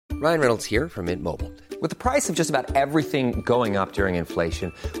Ryan Reynolds here from Mint Mobile. With the price of just about everything going up during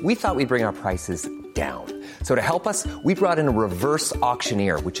inflation, we thought we'd bring our prices down. So to help us, we brought in a reverse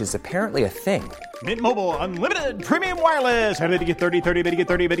auctioneer, which is apparently a thing. Mint Mobile Unlimited Premium Wireless. How to get 30, 30, bit to get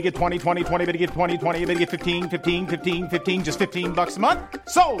 30, bit to get 20, 20, 20, bit to get 20, 20, bit to get 15, 15, 15, 15, just $15 a month?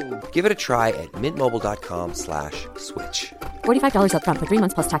 Sold! Give it a try at mintmobile.com/switch. $45 up front for 3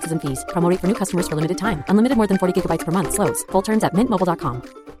 months plus taxes and fees. Promo rate for new customers for limited time. Unlimited more than 40 gigabytes per month. Slows full terms at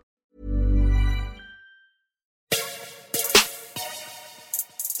mintmobile.com.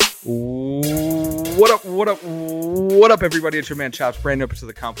 What up, everybody? It's your man Chops, brand new to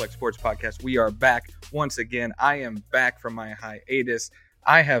the Complex Sports Podcast. We are back once again. I am back from my hiatus.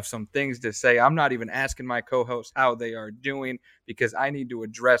 I have some things to say. I'm not even asking my co-hosts how they are doing because I need to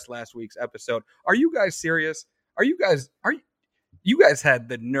address last week's episode. Are you guys serious? You guys had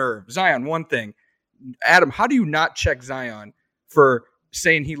the nerve. Zion, one thing. Adam, how do you not check Zion for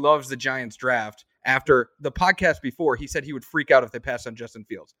saying he loves the Giants draft? After the podcast before, he said he would freak out if they passed on Justin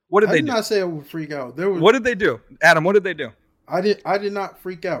Fields. What did they do? I did not say I would freak out. What did they do? Adam, what did they do? I did not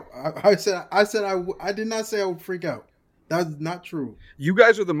freak out. I did not say I would freak out. That's not true. You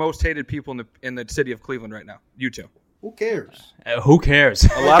guys are the most hated people in the city of Cleveland right now. You two. Who cares? Who cares?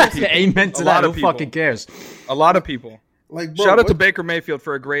 A lot of people. Amen to that. Who fucking cares? A lot of people. Like, bro, shout out to Baker Mayfield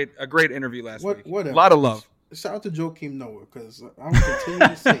for a great interview last week. Whatever. A lot of love. Shout out to Joakim Noah because I'm continuing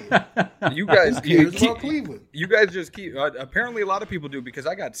to say it. You guys, Cleveland. You guys just keep. Apparently, a lot of people do because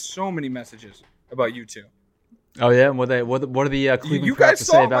I got so many messages about you two. Oh yeah, what are the Cleveland you crowds guys to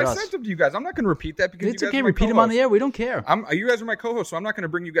say about I us? sent them to you guys. I'm not going to repeat that because It's you guys okay. are my Repeat them on the air. We don't care. You guys are my co-host, so I'm not going to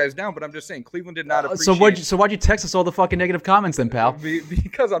bring you guys down. But I'm just saying, Cleveland did not appreciate. So why'd you text us all the fucking negative comments then, pal?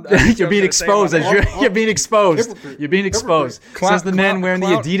 Because I'm you're being exposed. You're being exposed. You're being exposed. Says the man wearing the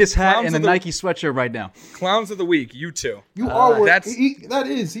Adidas hat and the Nike sweatshirt right now. Clowns of the week, you two. You are wearing.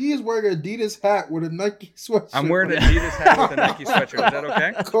 He is wearing an Adidas hat with a Nike sweatshirt. I'm wearing an Adidas hat with a Nike sweatshirt. Is that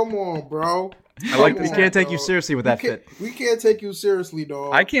okay? Come on, bro. I like this. We can't take you seriously with that fit. We can't take you seriously,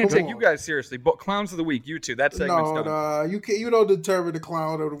 dog. I can't take you guys seriously. But clowns of the week, you two. That segment's done. No, you can't. You don't determine the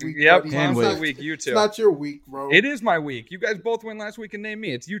clown of the week. Yep, buddy. clowns of the week, you two. It's not your week, bro. It is my week. You guys both win last week and named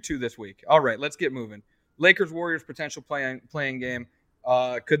me. It's you two this week. All right, let's get moving. Lakers Warriors potential playing game.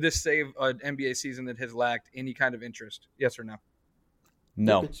 Could this save an NBA season that has lacked any kind of interest? Yes or no?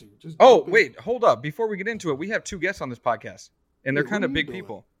 No. Oh, wait, hold up. Before we get into it, we have two guests on this podcast, and they're kind of big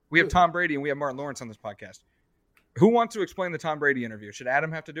people. We have Tom Brady and we have Martin Lawrence on this podcast. Who wants to explain the Tom Brady interview? Should Adam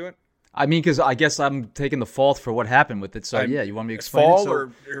have to do it? I mean, because I guess I'm taking the fault for what happened with it. So, you want me to explain fall it? So,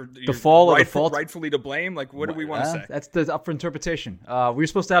 or the fall or the fault? Rightfully to blame? Like, what do we want to say? That's up for interpretation. We were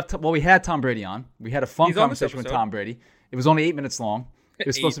supposed to have, we had Tom Brady on. We had a fun conversation with Tom Brady. It was only 8 minutes long. It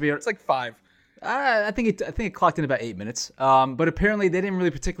was supposed to be. It's like 5. I think it clocked in about 8 minutes. But apparently they didn't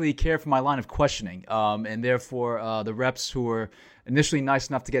really particularly care for my line of questioning. And therefore, the reps who were initially nice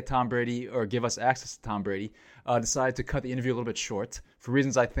enough to get Tom Brady or give us access to Tom Brady decided to cut the interview a little bit short for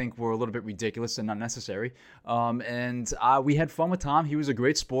reasons I think were a little bit ridiculous and not necessary. And we had fun with Tom. He was a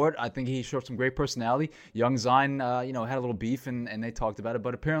great sport. I think he showed some great personality. Young Zion, had a little beef and they talked about it.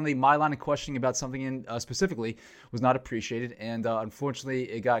 But apparently my line of questioning about something specifically was not appreciated. And unfortunately,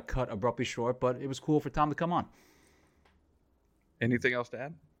 it got cut abruptly short. But it was cool for Tom to come on. Anything else to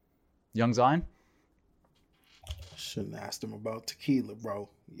add? Young Zion? Shouldn't ask him about tequila, bro.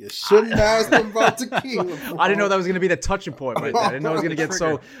 You shouldn't ask him about tequila. Bro. I didn't know that was going to be the touching point right there. I didn't know it was going to get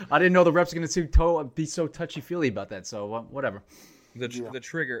so. I didn't know the reps were going to be so touchy feely about that. So whatever. The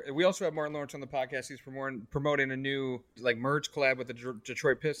trigger. We also have Martin Lawrence on the podcast. He's promoting a new merch collab with the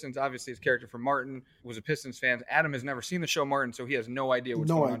Detroit Pistons. Obviously, his character from Martin was a Pistons fan. Adam has never seen the show Martin, so he has no idea what's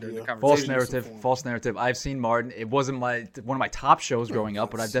going on during the conversation. False narrative. I've seen Martin. It wasn't one of my top shows growing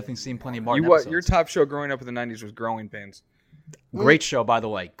up, but I've definitely seen plenty of Martin episodes. Your top show growing up in the 90s was Growing Pains. Great show, by the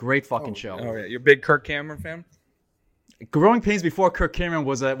way. Great fucking show. Oh yeah, you're a big Kirk Cameron fan? Growing Pains before Kirk Cameron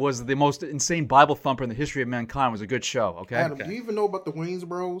was the most insane Bible thumper in the history of mankind. Was a good show. Okay. Adam, do you even know about the Wayans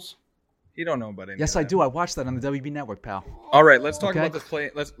Bros? You don't know about it. Yes, I do. I watched that on the WB Network, pal. All right, let's talk about this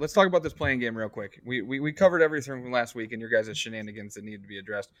play. Let's talk about this playing game real quick. We covered everything from last week and your guys' shenanigans that need to be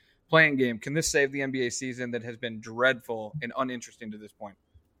addressed. Playing game. Can this save the NBA season that has been dreadful and uninteresting to this point?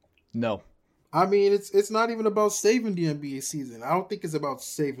 No. I mean, it's not even about saving the NBA season. I don't think it's about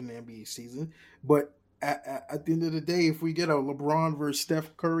saving the NBA season, but at the end of the day, if we get a LeBron versus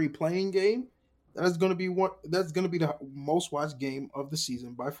Steph Curry playing game, that's going to be the most watched game of the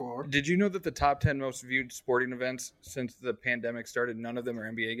season by far. Did you know that the top 10 most viewed sporting events since the pandemic started, none of them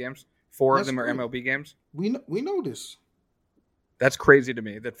are NBA games? 4 of them are MLB games? We know this. That's crazy to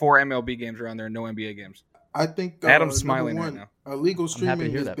me that 4 MLB games are on there and no NBA games. I think Adam's smiling right now. Illegal happy to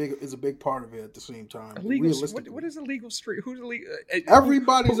streaming hear is that. is a big part of it. At the same time, What is illegal stream? Who's illegal?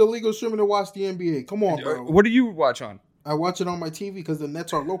 Everybody's illegal streaming to watch the NBA. Come on, bro. What do you watch on? I watch it on my TV because the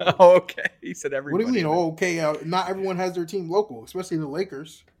Nets are local. Oh, okay. He said What everybody. do you mean? Oh, okay. Not everyone has their team local, especially the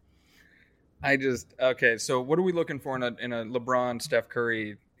Lakers. Okay. So what are we looking for in a LeBron, Steph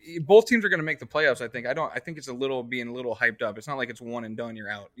Curry? Both teams are going to make the playoffs. I think. I think it's being a little hyped up. It's not like it's one and done. You're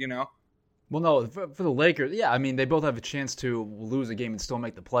out. You know. Well, no, for the Lakers, yeah, I mean, they both have a chance to lose a game and still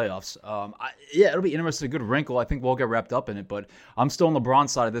make the playoffs. It'll be interesting, a good wrinkle. I think we'll get wrapped up in it, but I'm still on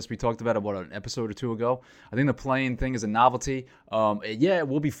LeBron's side of this. We talked about it, an episode or two ago. I think the playing thing is a novelty. It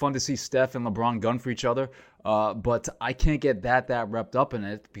will be fun to see Steph and LeBron gun for each other, but I can't get that wrapped up in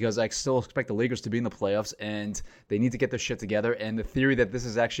it because I still expect the Lakers to be in the playoffs, and they need to get their shit together, and the theory that this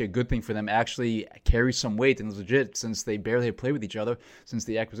is actually a good thing for them actually carries some weight and is legit since they barely have played with each other since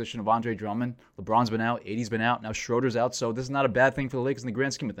the acquisition of Andre Drummond. LeBron's been out, AD's been out, now Schroeder's out, so this is not a bad thing for the Lakers in the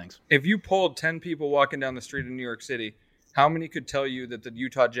grand scheme of things. If you polled 10 people walking down the street in New York City, how many could tell you that the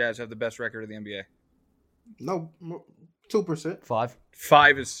Utah Jazz have the best record of the NBA? No, 2%. 5.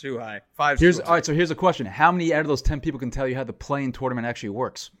 5 is too high. All right, so here's a question. How many out of those 10 people can tell you how the play-in tournament actually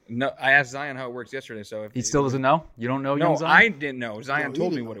works? No, I asked Zion how it works yesterday. So if he still doesn't know? You don't know? No, Zion? I didn't know. Zion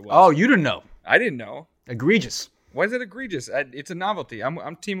told me what it was. Oh, you didn't know? I didn't know. Egregious. Why is it egregious? It's a novelty.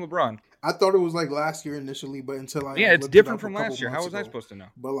 I'm Team LeBron. I thought it was like last year initially, but until I it's different from last year. How was I supposed to know?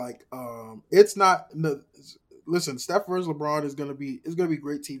 But like, it's not. Listen, Steph versus LeBron is gonna be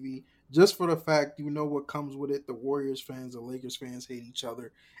great TV. Just for the fact what comes with it. The Warriors fans, the Lakers fans hate each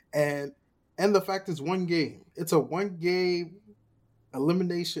other, and the fact it's one game. It's a one game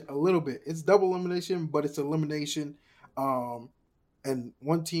elimination. A little bit. It's double elimination, but it's elimination. And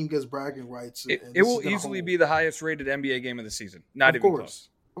one team gets bragging rights. It will easily be the highest rated NBA game of the season. Not even close.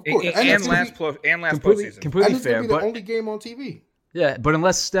 Of course. And last postseason. Completely and it's fair. Be the only game on TV. Yeah, but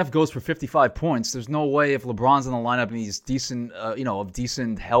unless Steph goes for 55 points, there's no way if LeBron's in the lineup and he's decent, of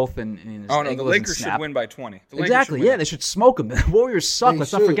decent health and his the Lakers should win by 20. Exactly, yeah, they should smoke him. The Warriors suck.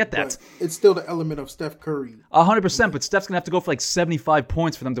 Let's not forget that. It's still the element of Steph Curry. 100%, but Steph's going to have to go for like 75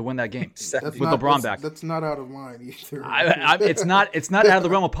 points for them to win that game with LeBron back. That's not out of line either. It's not out of the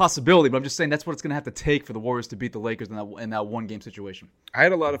realm of possibility, but I'm just saying that's what it's going to have to take for the Warriors to beat the Lakers in that one-game situation. I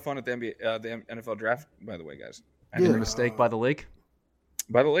had a lot of fun at the NFL draft, by the way, guys. I made a mistake by the lake.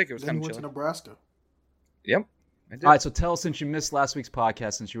 By the lake, it was then kind of went chilly. to Nebraska. Yep. I did. All right, so tell us, since you missed last week's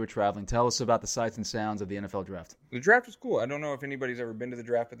podcast, since you were traveling, tell us about the sights and sounds of the NFL draft. The draft was cool. I don't know if anybody's ever been to the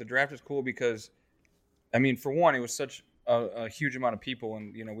draft, but the draft is cool because, for one, it was such a huge amount of people,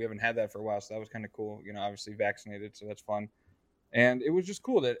 and we haven't had that for a while, so that was kind of cool. Obviously vaccinated, so that's fun. And it was just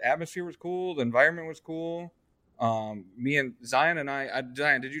cool. The atmosphere was cool. The environment was cool. Me and Zion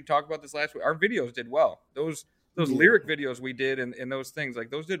Zion, did you talk about this last week? Our videos did well. Those lyric videos we did and those things, like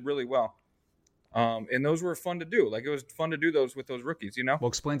those did really well. And those were fun to do. Like it was fun to do those with those rookies, Well,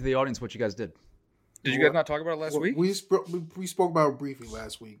 explain to the audience what you guys did. Did you guys not talk about it last week? We spoke about it briefly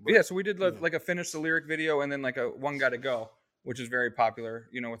last week. But, so we did like a finish the lyric video and then like a one gotta go, which is very popular,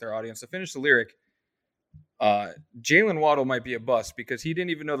 with our audience. To finish the lyric, Jalen Waddle might be a bust because he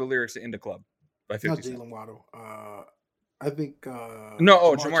didn't even know the lyrics to Into Club by 50 Cent. Not Jalen Waddle. I think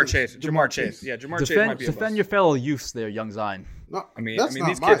Jamar Chase. Jamar Chase. Yeah, Jamar Chase might be a bust. Defend your fellow youths there, young Zion. No,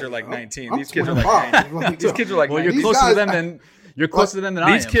 these kids are like 19. These kids are like 19. These kids are like 19. Well, you're closer to them than I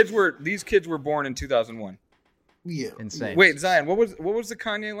am. These kids were born in 2001. Yeah. Insane. Wait, Zion, what was the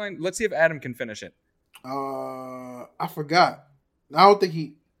Kanye line? Let's see if Adam can finish it. I forgot. I don't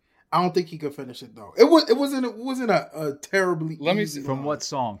think he could finish it though. It wasn't a terribly easy From line. what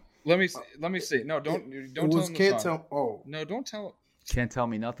song? Let me see. No, don't tell him the song. No, don't tell. Can't tell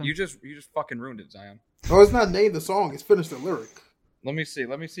me nothing. You just fucking ruined it, Zion. Oh, it's not named the song. It's finished the lyric. Let me see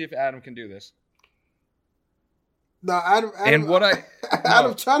if Adam can do this. No, Adam.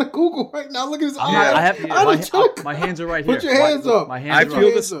 I'm trying to Google right now. Look at his eyes. My hands are right here. Put your hands up. My hands are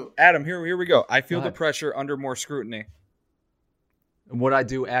right. Adam, here we go. I feel the pressure under more scrutiny. And what I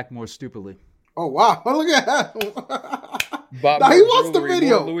do, act more stupidly. Oh wow! Look at that. Bob he wants the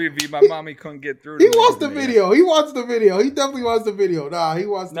video. Louis V. My mommy couldn't get through. He wants the video. He wants the video. He definitely wants the video. Nah, he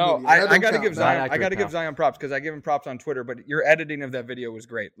wants the video. No, I gotta give Zion. I gotta give Zion props because I give him props on Twitter. But your editing of that video was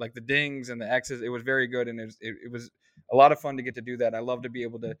great. Like the dings and the X's, it was very good, and it was a lot of fun to get to do that. I love to be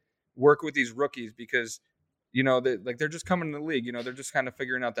able to work with these rookies because they're just coming to the league. They're just kind of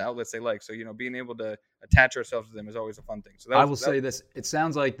figuring out the outlets they like. So, being able to attach ourselves to them is always a fun thing. So I will say this. It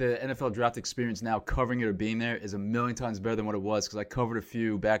sounds like the NFL draft experience now, covering it or being there, is a million times better than what it was, because I covered a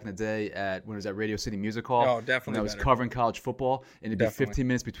few back in the day when it was at Radio City Music Hall. Oh, definitely. When I was better. covering college football, and it'd be 15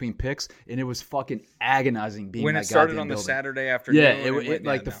 minutes between picks, and it was fucking agonizing being when that it started on building. the Saturday afternoon.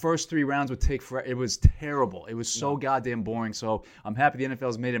 Yeah, the first 3 rounds would take forever. It was terrible. It was so goddamn boring. So I'm happy the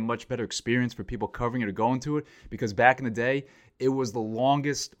NFL's made it a much better experience for people covering it or going to it, because back in the day, it was the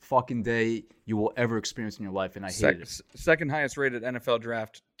longest fucking day you will ever experience in your life, and I hated it. Second highest rated NFL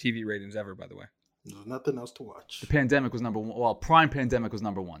draft TV ratings ever, by the way. There's nothing else to watch. The pandemic was number 1. Well, prime pandemic was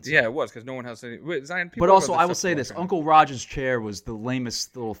number 1. So. Yeah, it was, because no one has any. Zion, but also, I will say this: Uncle Roger's chair was the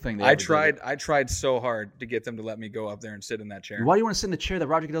lamest little thing they ever did. I tried so hard to get them to let me go up there and sit in that chair. Why do you want to sit in the chair that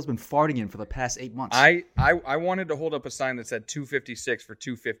Roger Goodell's been farting in for the past 8 months? I wanted to hold up a sign that said 256 for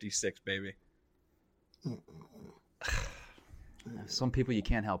 256, baby. Some people you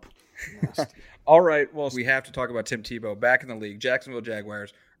can't help. All right, well, we have to talk about Tim Tebow back in the league. Jacksonville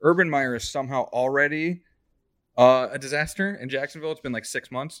Jaguars. Urban Meyer is somehow already a disaster in Jacksonville. It's been like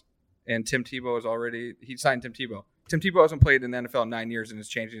 6 months, and Tim Tebow is he signed Tim Tebow. Tim Tebow hasn't played in the NFL in 9 years and is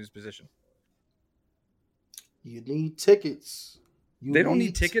changing his position. You need tickets. They don't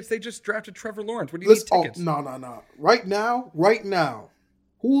need tickets. They just drafted Trevor Lawrence. What do you need tickets? No. Right now,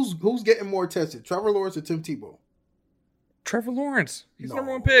 who's getting more tested, Trevor Lawrence or Tim Tebow? Trevor Lawrence. He's the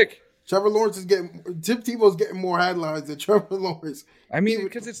number 1 pick. Tim Tebow's getting more headlines than Trevor Lawrence. I mean,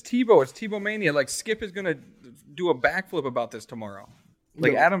 because it's Tebow. It's Tebow mania. Like, Skip is going to do a backflip about this tomorrow.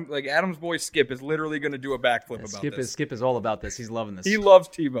 Adam's boy Skip is literally going to do a backflip about this. Skip is all about this. He's loving this. He loves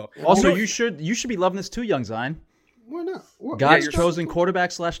Tebow. Also, you should be loving this too, young Zion. Why not? God's chosen quarterback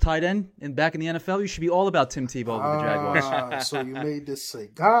 / tight end back in the NFL. You should be all about Tim Tebow with the Jaguars. So you made this say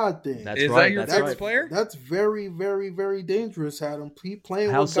God thing. That's Is right. that your that's favorite right. player? That's very, very, very dangerous, Adam. Keep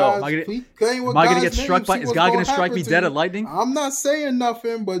playing How with so? guys. Am I Am gonna get struck by? Is God going to strike me dead at lightning? I'm not saying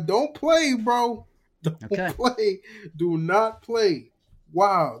nothing, but don't play, bro. Don't play. Do not play.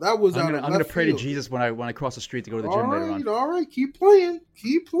 Wow, that was I'm out gonna of pray field. to Jesus when I cross the street to go to the gym later on. All right, keep playing.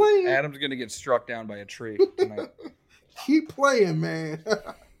 Adam's going to get struck down by a tree tonight. Keep playing, man.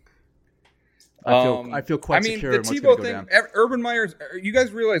 I feel quite secure in what's going to go down. Urban Meyer's. You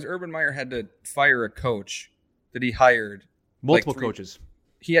guys realize Urban Meyer had to fire a coach that he hired. Multiple coaches.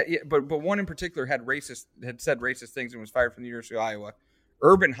 But one in particular had said racist things and was fired from the University of Iowa.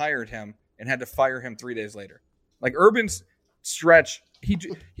 Urban hired him and had to fire him 3 days later. Like, Urban's stretch,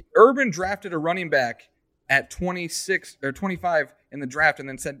 Urban drafted a running back at 26 or 25 in the draft, and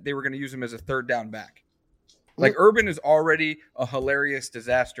then said they were going to use him as a third down back. Like, Urban is already a hilarious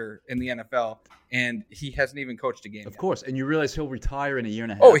disaster in the NFL, and he hasn't even coached a game. Of course, and you realize he'll retire in a year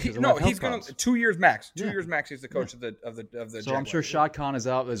and a half. Oh, he's going to 2 years max. 2 years max. He's the coach of the. So Jaguars. I'm sure Shad Khan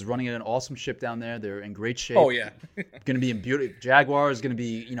is running an awesome ship down there. They're in great shape. Oh yeah, going to be in beauty. Jaguars going to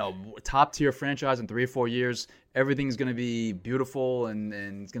be top tier franchise in 3 or 4 years. Everything's going to be beautiful and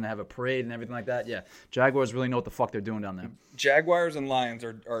it's going to have a parade and everything like that. Yeah, Jaguars really know what the fuck they're doing down there. Jaguars and Lions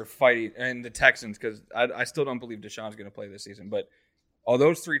are fighting, and the Texans, because I still don't believe Deshaun's going to play this season, but all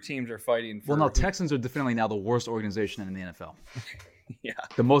those 3 teams are fighting. Texans are definitely now the worst organization in the NFL. Yeah,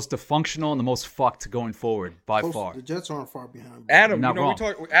 the most dysfunctional and the most fucked going forward by far. The Jets aren't far behind. Adam,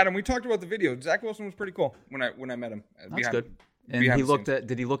 we talked about the video. Zach Wilson was pretty cool when I met him. That's good. And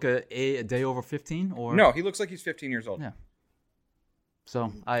did he look a day over 15 or no? He looks like he's 15 years old. Yeah.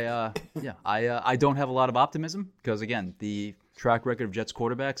 So I don't have a lot of optimism because, again, the track record of Jets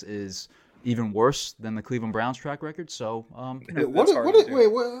quarterbacks is even worse than the Cleveland Browns track record. So what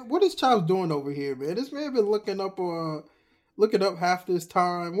is Chops doing over here, man? This man been looking up half this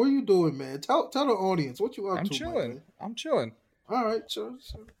time. What are you doing, man? Tell the audience what you up to. I'm chilling. All right,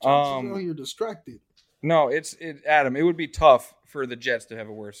 Chops you're distracted. No, Adam. It would be tough for the Jets to have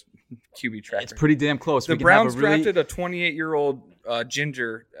a worse QB track. It's pretty damn close. The Browns drafted a 28-year-old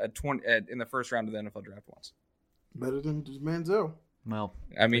ginger in the first round of the NFL draft once. Better than Manziel. Well,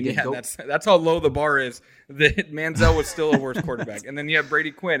 I mean, that's how low the bar is. That Manziel was still a worse quarterback, and then you have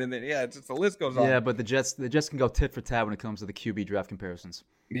Brady Quinn, and then the list goes on. Yeah, but the Jets can go tit for tat when it comes to the QB draft comparisons.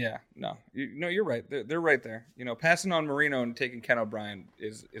 Yeah, you're right. They're right there. Passing on Marino and taking Ken O'Brien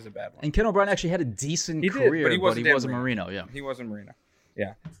is a bad one. And Ken O'Brien actually had a decent career, but he wasn't Marino. Yeah, he wasn't Marino.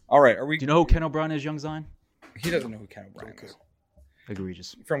 Yeah. All right. Do you know who Ken O'Brien is, young Zion? He doesn't know who Ken O'Brien is.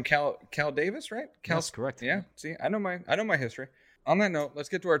 Egregious. From Cal Davis, right? That's correct. Yeah. See, I know my history. On that note, let's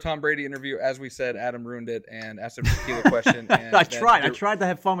get to our Tom Brady interview. As we said, Adam ruined it and asked a tequila question. And I tried to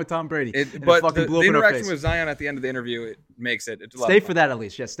have fun with Tom Brady. But the interaction with Zion at the end of the interview, it makes it. It's a lot Stay of fun. for that at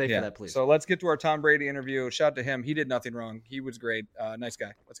least. Yes, stay for that, please. So let's get to our Tom Brady interview. Shout out to him. He did nothing wrong. He was great. Nice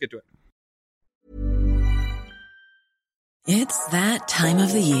guy. Let's get to it. It's that time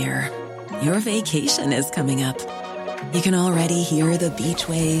of the year. Your vacation is coming up. You can already hear the beach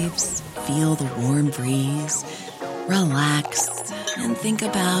waves, feel the warm breeze, relax, and think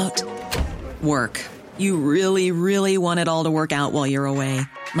about work. You really, really want it all to work out while you're away.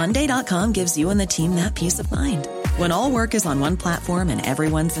 Monday.com gives you and the team that peace of mind. When all work is on one platform and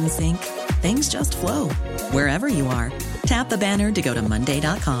everyone's in sync, things just flow. Wherever you are, tap the banner to go to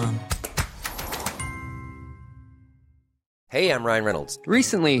Monday.com. Hey, I'm Ryan Reynolds.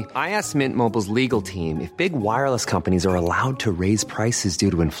 Recently, I asked Mint Mobile's legal team if big wireless companies are allowed to raise prices due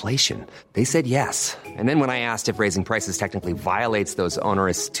to inflation. They said yes. And then when I asked if raising prices technically violates those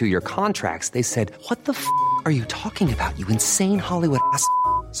onerous two-year contracts, they said, "What the f*** are you talking about, you insane Hollywood ass?"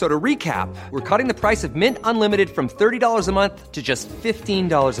 So to recap, we're cutting the price of Mint Unlimited from $30 a month to just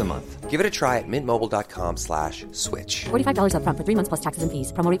 $15 a month. Give it a try at mintmobile.com/switch. $45 up front for 3 months plus taxes and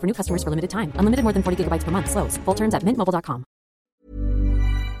fees. Promo rate for new customers for limited time. Unlimited more than 40 gigabytes per month. Slows full terms at mintmobile.com.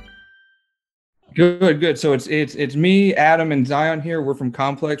 Good. So it's me, Adam, and Zion here. We're from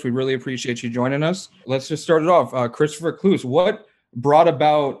Complex. We really appreciate you joining us. Let's just start it off. Christopher Kluse, what brought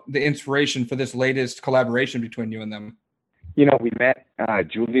about the inspiration for this latest collaboration between you and them? You know, we met,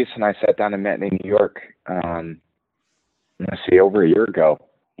 Julius and I sat down and met in New York, over a year ago,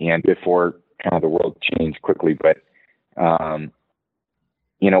 and before kind of the world changed quickly. But,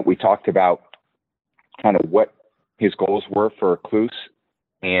 we talked about kind of what his goals were for Kluse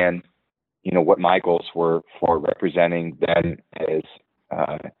and, what my goals were for representing them as,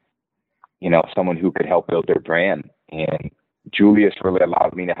 someone who could help build their brand. And Julius really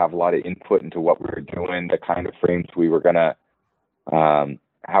allowed me to have a lot of input into what we were doing, the kind of frames we were going to,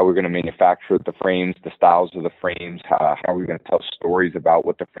 how we're going to manufacture the frames, the styles of the frames, how we're going to tell stories about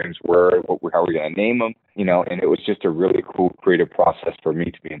what the frames were, how we're going to name them, and it was just a really cool creative process for me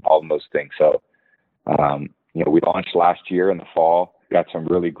to be involved in those things. So, we launched last year in the fall, got some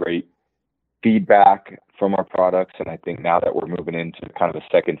really great feedback from our products. And I think now that we're moving into kind of the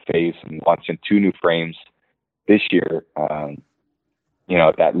second phase and launching 2 new frames this year,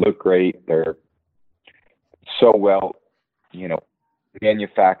 that look great. They're so well,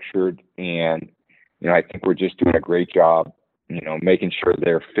 manufactured, and I think we're just doing a great job making sure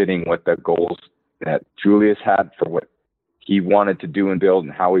they're fitting what the goals that Julius had for what he wanted to do and build,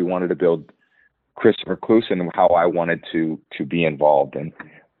 and how he wanted to build Christopher Kluse, and how I wanted to be involved. And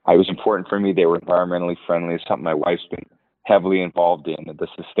it was important for me they were environmentally friendly. It's something my wife's been heavily involved in, and the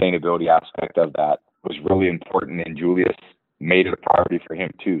sustainability aspect of that was really important, and Julius made it a priority for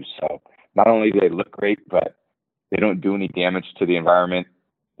him too. So not only do they look great, but they don't do any damage to the environment.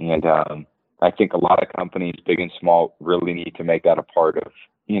 And I think a lot of companies, big and small, really need to make that a part of,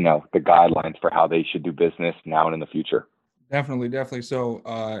 the guidelines for how they should do business now and in the future. Definitely. So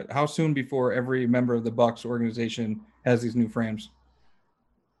how soon before every member of the Bucks organization has these new frames?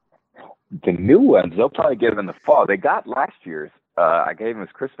 The new ones, they'll probably get them in the fall. They got last year's. I gave them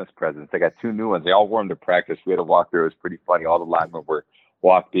as Christmas presents. They got 2 new ones. They all wore them to practice. We had a walkthrough. It was pretty funny. All the linemen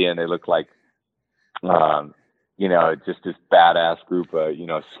walked in. They looked like, just this badass group of,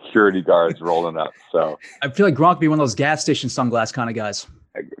 security guards rolling up. So I feel like Gronk be one of those gas station sunglass kind of guys.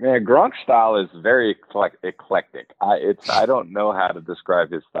 Man, Gronk's style is very eclectic. I don't know how to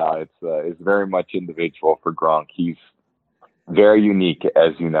describe his style. It's very much individual for Gronk. He's very unique,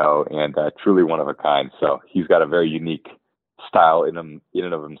 as you know, and truly one of a kind. So he's got a very unique style in and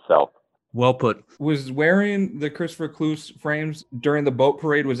of himself. Well put. Was wearing the Christopher Kluse frames during the boat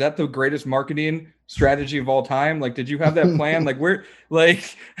parade, was that the greatest marketing strategy of all time? Like, did you have that plan?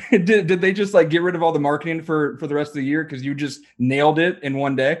 Did they just get rid of all the marketing for the rest of the year because you just nailed it in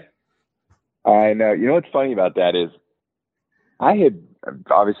one day? I know. You know what's funny about that is I had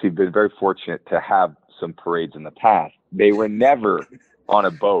obviously been very fortunate to have some parades in the past. They were never on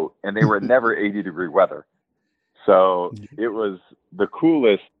a boat, and they were never 80-degree weather. So it was the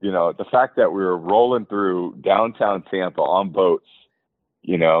coolest, the fact that we were rolling through downtown Tampa on boats,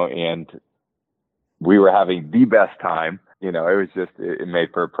 and we were having the best time. It was just, it made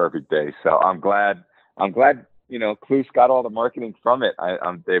for a perfect day. So I'm glad, Kluse got all the marketing from it.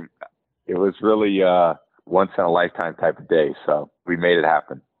 It was really once in a lifetime type of day. So we made it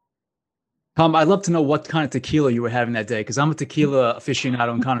happen. Tom, I'd love to know what kind of tequila you were having that day, because I'm a tequila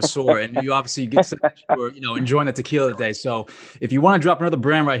aficionado and connoisseur, and you obviously get enjoying the tequila today. So if you want to drop another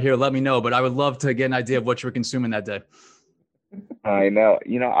brand right here, let me know. But I would love to get an idea of what you were consuming that day. I know.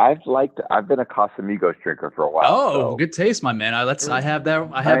 I've been a Casamigos drinker for a while. Oh, so. good taste, my man. I have that.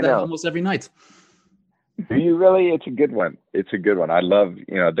 I I have that know. almost every night. Do you really? It's a good one. It's a good one. I love,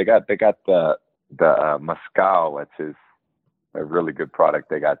 they got the Mezcal, which is a really good product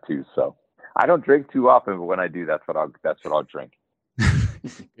they got too. So I don't drink too often, but when I do, that's what I'll drink.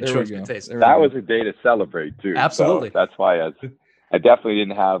 Good choice, good taste. That was a day to celebrate too. Absolutely. So that's why I definitely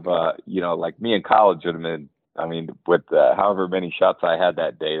didn't have, like me in college would have been, with however many shots I had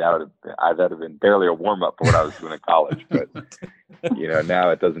that day, that would have been barely a warm up for what I was doing in college. But,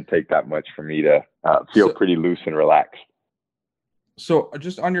 now it doesn't take that much for me to feel pretty loose and relaxed. So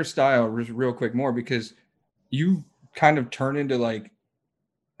just on your style, real quick more, because you kind of turn into like,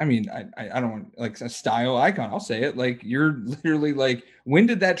 I don't want like a style icon. I'll say it. Like you're literally like, when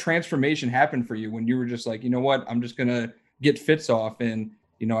did that transformation happen for you? When you were just like, you know what, I'm just going to get fits off and,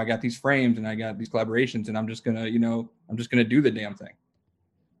 I got these frames and I got these collaborations and I'm just going to do the damn thing.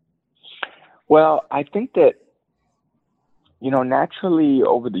 Well, I think that, naturally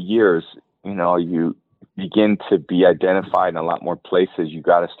over the years, you begin to be identified in a lot more places. You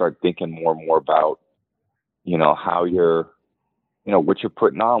got to start thinking more and more about, how you're, what you're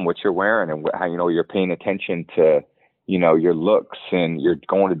putting on, what you're wearing, and how, you're paying attention to, your looks, and you're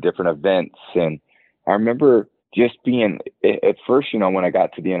going to different events. And I remember just being at first, when I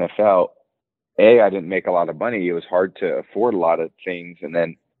got to the NFL, I didn't make a lot of money. It was hard to afford a lot of things. And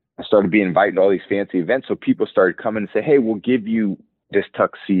then I started being invited to all these fancy events. So people started coming and say, hey, we'll give you this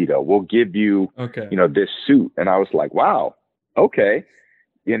tuxedo. We'll give you, this suit. And I was like, wow, okay.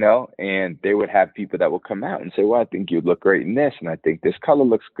 And they would have people that would come out and say, well, I think you'd look great in this. And I think this color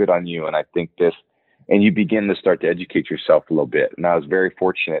looks good on you. And I think this, and you begin to start to educate yourself a little bit. And I was very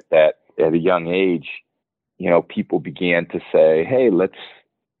fortunate that at a young age, people began to say, hey, let's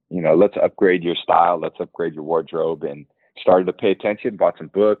upgrade your style. Let's upgrade your wardrobe, and started to pay attention, bought some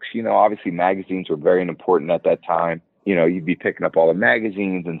books. Obviously magazines were very important at that time. You'd be picking up all the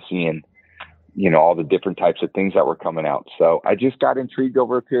magazines and seeing, all the different types of things that were coming out. So I just got intrigued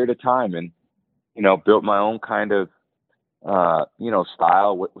over a period of time and, built my own kind of,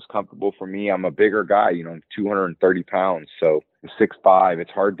 style, what was comfortable for me. I'm a bigger guy, I'm 230 pounds. So 6'5",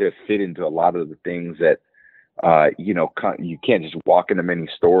 it's hard to fit into a lot of the things that, you can't just walk into many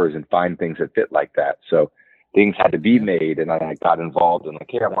stores and find things that fit like that. So things had to be made, and I got involved in like,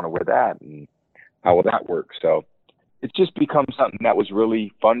 hey, I want to wear that, and how will that work? So it's just become something that was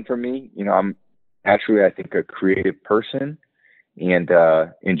really fun for me. I'm actually, I think, a creative person, and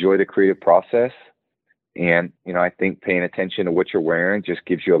enjoy the creative process. And, I think paying attention to what you're wearing just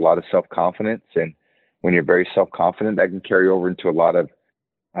gives you a lot of self-confidence. And when you're very self-confident, that can carry over into a lot of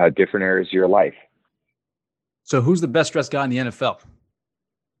different areas of your life. So who's the best dressed guy in the NFL?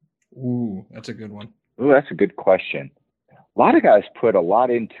 Ooh, that's a good one. Ooh, that's a good question. A lot of guys put a lot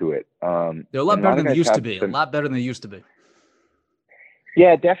into it. They're a lot better than they used to be. A lot better than they used to be.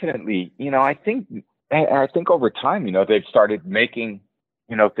 Yeah, definitely. I think over time, they've started making,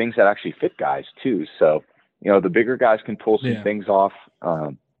 things that actually fit guys too. So, the bigger guys can pull some things off.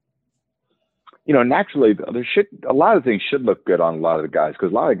 Naturally, a lot of things should look good on a lot of the guys,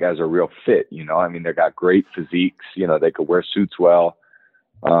 because a lot of guys are real fit. They got great physiques. They could wear suits well.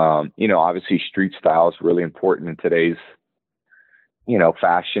 Obviously, street style is really important in today's,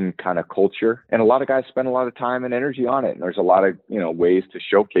 fashion kind of culture. And a lot of guys spend a lot of time and energy on it. And there's a lot of, ways to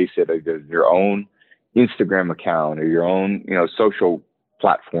showcase it, either your own Instagram account or your own, social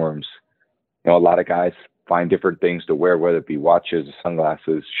platforms. A lot of guys find different things to wear, whether it be watches,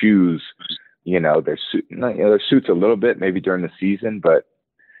 sunglasses, shoes. Their suits a little bit maybe during the season, but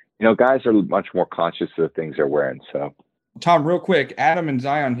guys are much more conscious of the things they're wearing. So, Tom, real quick, Adam and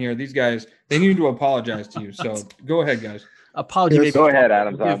Zion here, these guys, they need to apologize to you. So go ahead, guys. Apology. Yes. Go ahead,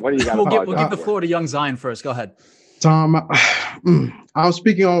 Adam. Zion. What do you got? We'll give the floor to young Zion first. Go ahead. Tom, I'm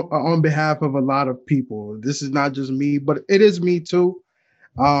speaking on behalf of a lot of people. This is not just me, but it is me too.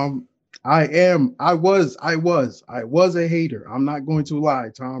 I was a hater. I'm not going to lie,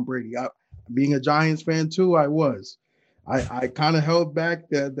 Tom Brady. Being a Giants fan too, I kind of held back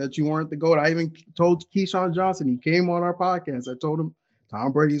that you weren't the GOAT. I even told Keyshawn Johnson, he came on our podcast. I told him,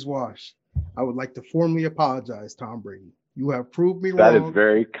 Tom Brady's washed. I would like to formally apologize, Tom Brady. You have proved me wrong. That is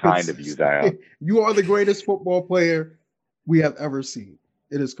very kind of you, Zion. You are the greatest football player we have ever seen.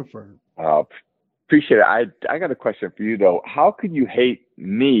 It is confirmed. Appreciate it. I got a question for you, though. How could you hate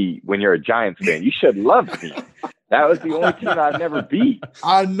me when you're a Giants fan? You should love me. That was the only team I've never beat.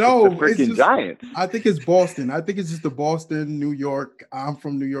 I know. The freaking Giants. I think it's Boston. I think it's just the Boston, New York. I'm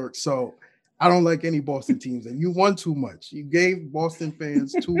from New York, so I don't like any Boston teams. And you won too much. You gave Boston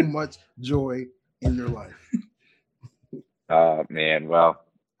fans too much joy in your life. Man, well,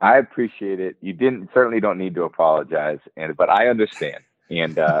 I appreciate it. You certainly don't need to apologize, but I understand,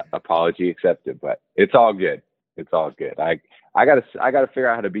 and apology accepted. But it's all good. It's all good. I gotta figure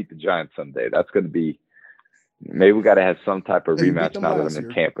out how to beat the Giants someday. That's gonna be, maybe we gotta have some type of rematch now that I'm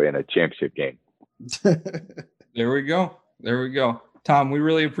in Tampa in a championship game. There we go. Tom, we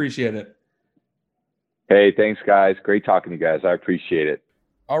really appreciate it. Hey, thanks, guys. Great talking to you guys. I appreciate it.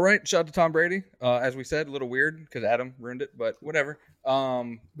 All right, shout out to Tom Brady. As we said, a little weird because Adam ruined it, but whatever.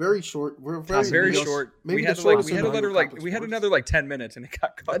 Very short. We're very short. Maybe we had another 10 minutes, and it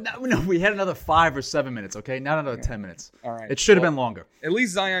got cut. No, we had another 5 or 7 minutes. Okay, not another 10 minutes. All right, it should have been longer. At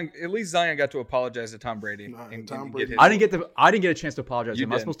least Zion got to apologize to Tom Brady. Tom Brady. I didn't get a chance to apologize to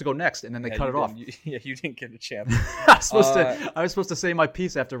him. I was supposed to go next, and then they cut it off. You didn't get a chance. I was supposed to say my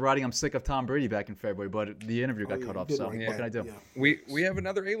piece after writing "I'm sick of Tom Brady" back in February, but the interview got cut off. So what can I do? Yeah. We have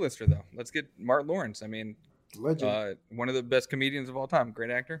another A-lister though. Let's get Martin Lawrence. I mean, legend. One of the best comedians of all time. Great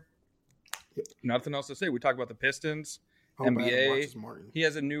actor. Yep. Nothing else to say. We talk about the Pistons, NBA. He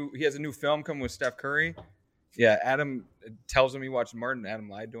has a new film coming with Steph Curry. Yeah, Adam tells him he watched Martin. Adam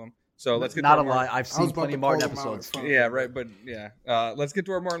lied to him. So let's get not to a lie. I've seen plenty of Martin episodes. Yeah, right. But yeah, let's get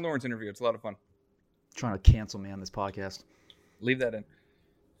to our Martin Lawrence interview. It's a lot of fun. Trying to cancel me on this podcast. Leave that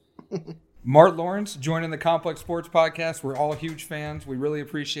in. Martin Lawrence joining the Complex Sports Podcast. We're all huge fans. We really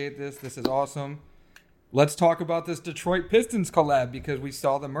appreciate this. This is awesome. Let's talk about this Detroit Pistons collab because we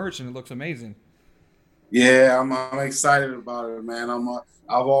saw the merch and it looks amazing. Yeah, I'm excited about it, man.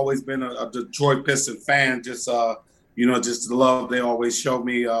 I've always been a Detroit Piston fan. Just just the love they always show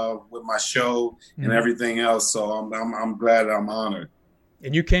me with my show and everything else. So I'm glad. I'm honored.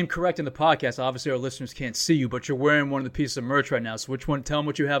 And you came correct in the podcast. Obviously, our listeners can't see you, but you're wearing one of the pieces of merch right now. So which one? Tell them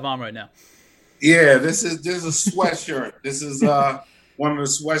what you have on right now. Yeah, this is a sweatshirt. This is one of the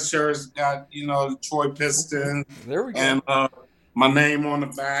sweatshirts. Got Detroit Pistons. There we go. And my name on the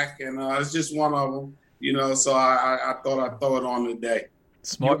back, and it's just one of them. So I thought I'd throw it on today.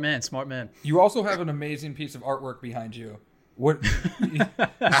 Smart man. You also have an amazing piece of artwork behind you. What?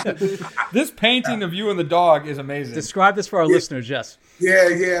 This painting of you and the dog is amazing. Describe this for our listeners, Jess. Yeah.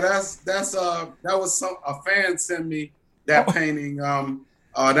 That was a fan sent me that painting.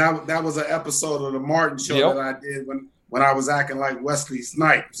 That was an episode of the Martin Show that I did when I was acting like Wesley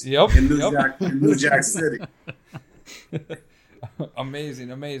Snipes in New Jack City.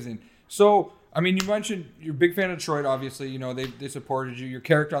 Amazing. So, I mean, you mentioned you're a big fan of Detroit, obviously. They supported you. Your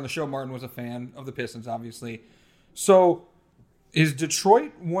character on the show, Martin, was a fan of the Pistons, obviously. So, is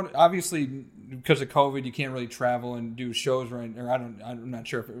Detroit one? Obviously, because of COVID, you can't really travel and do shows, right? Or I'm not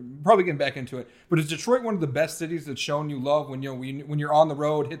sure. Probably getting back into it. But is Detroit one of the best cities that's shown you love when you're on the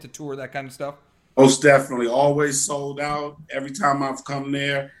road, hit the tour, that kind of stuff? Most definitely. Always sold out every time I've come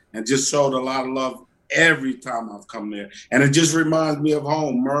there, and just showed a lot of love every time I've come there. And it just reminds me of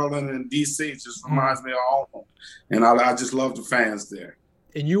home. Maryland and D.C. just reminds me of home. And I just love the fans there.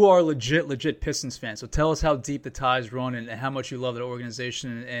 And you are a legit Pistons fan. So tell us how deep the ties run and how much you love that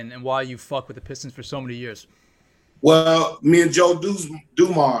organization and why you fuck with the Pistons for so many years. Well, me and Joe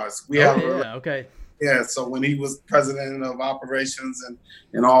Dumars, okay. Yeah, so when he was president of operations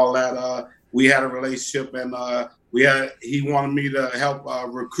and all that, we had a relationship, and he wanted me to help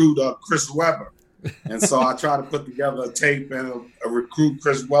recruit Chris Webber. And so I tried to put together a tape and a recruit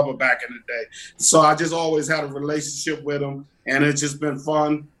Chris Webber back in the day. So I just always had a relationship with him, and it's just been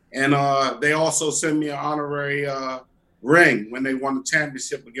fun. And they also sent me an honorary ring when they won the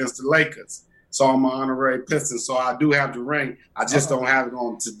championship against the Lakers. So I'm an honorary Piston. So I do have the ring. I just don't have it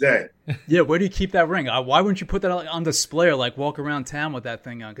on today. Yeah, where do you keep that ring? Why wouldn't you put that on display or walk around town with that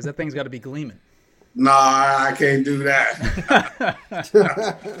thing on? Because that thing's got to be gleaming. Nah, I can't do that.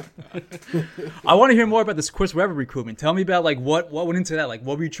 I want to hear more about this Chris Webber recruitment. Tell me about what went into that.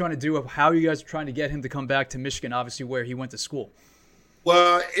 What were you trying to do? How you guys were trying to get him to come back to Michigan, obviously where he went to school?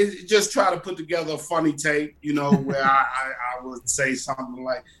 Well, just try to put together a funny tape, where I would say something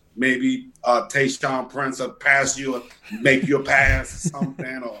like maybe Tayshaun Prince will pass you or make you a pass or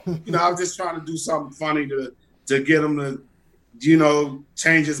something. Or, I was just trying to do something funny to get him to,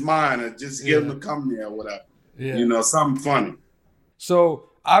 change his mind or just get him to come there or whatever. Yeah. Something funny. So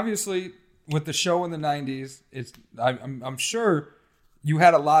obviously with the show in the 90s, I'm sure you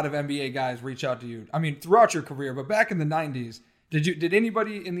had a lot of NBA guys reach out to you. I mean, throughout your career, but back in the 90s, did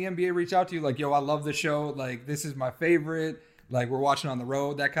anybody in the NBA reach out to you yo, I love the show, this is my favorite, we're watching on the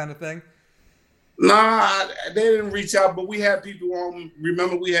road, that kind of thing? Nah, they didn't reach out, but we had people on.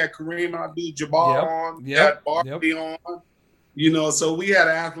 Remember, we had Kareem Abdul-Jabbar on, we had Barkley on. So we had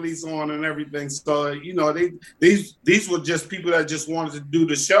athletes on and everything. So, these were just people that just wanted to do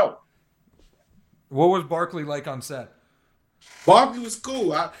the show. What was Barkley like on set? Barkley was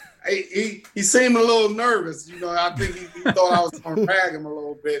cool. He seemed a little nervous. I think he thought I was going to rag him a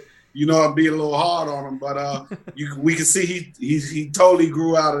little bit. I'd be a little hard on him, but we can see he totally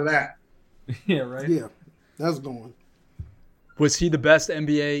grew out of that. Yeah, right. Yeah, that's going. Was he the best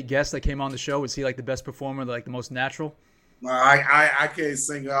NBA guest that came on the show? Was he like the best performer, like the most natural? I can't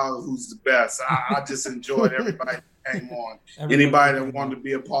single out who's the best. I just enjoyed everybody that came on. Anybody that wanted to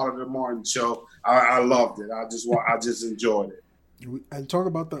be a part of the Martin show, I loved it. I just enjoyed it. And talk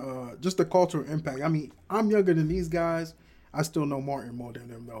about the cultural impact. I mean, I'm younger than these guys. I still know Martin more than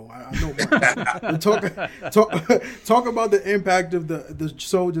them, though. I know Martin. talk about the impact of the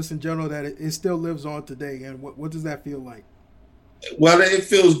show just in general, that it still lives on today, and what does that feel like? Well, it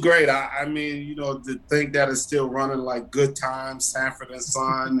feels great. I mean, to think that it's still running like Good Times, Sanford and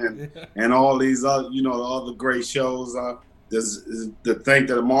Son, and all these other, other great shows. To think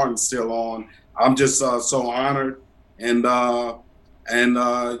that Martin's still on, I'm just so honored, and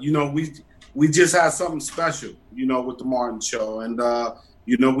we just had something special, with the Martin show, and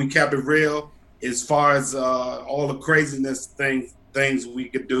we kept it real as far as all the craziness things we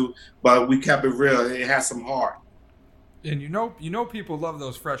could do, but we kept it real. It had some heart. And people love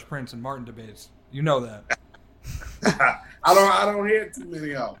those Fresh Prince and Martin debates. You know that. I don't hear too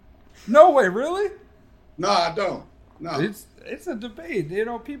many of them. No way, really? No, I don't. No. It's a debate.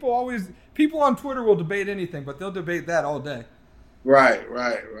 People on Twitter will debate anything, but they'll debate that all day. Right.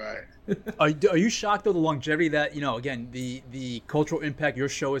 Are you shocked though, the longevity that, again, the cultural impact your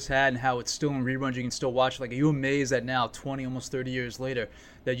show has had and how it's still in reruns, you can still watch? Like, are you amazed that now, 20, almost 30 years later,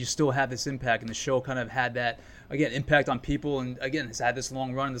 that you still have this impact and the show kind of had that, again, impact on people and, again, has had this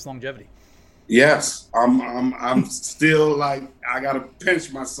long run and this longevity? Yes. I'm still like, I got to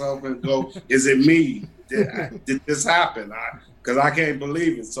pinch myself and go, is it me? Did this happen? Because I can't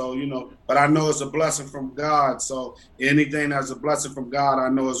believe it. So, but I know it's a blessing from God. So anything that's a blessing from God, I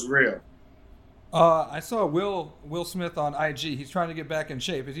know is real. I saw Will Smith on IG. He's trying to get back in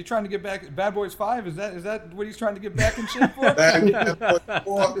shape. Is he trying to get back? Bad Boys 5? Is that what he's trying to get back in shape for? Bad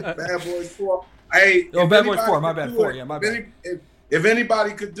Boys 4. Hey, Bad Boys 4. My bad. 4. Yeah, my bad. If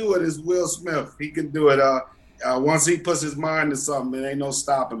anybody could do it, it's Will Smith. He can do it. Once he puts his mind to something, there ain't no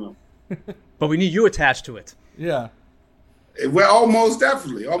stopping him. But we need you attached to it. Yeah. Well, almost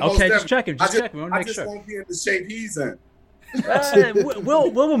definitely. Just checking. We want to make sure. I just won't be in the shape he's in.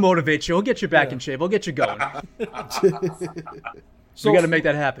 We'll motivate you. We'll get you back in shape. We'll get you going. So we got to make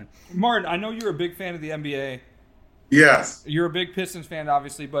that happen. Martin, I know you're a big fan of the NBA. Yes. You're a big Pistons fan,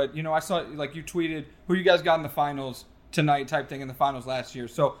 obviously, but I saw like you tweeted who you guys got in the finals tonight, type thing, in the finals last year.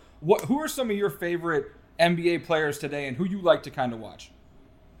 So who are some of your favorite NBA players today, and who you like to kind of watch?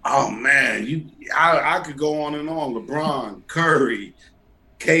 Oh man, I could go on and on. LeBron, Curry,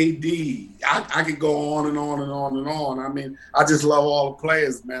 KD. I could go on and on and on and on. I mean, I just love all the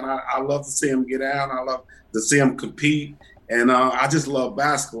players, man. I love to see them get down. I love to see them compete, and I just love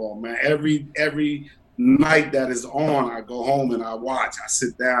basketball, man. Every night that is on, I go home and I watch. I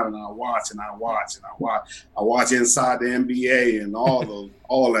sit down and I watch and I watch and I watch. I watch Inside the NBA and all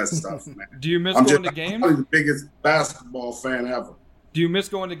that stuff, man. Do you miss going to games? I'm the biggest basketball fan ever. Do you miss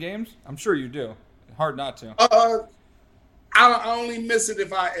going to games? I'm sure you do. Hard not to. I only miss it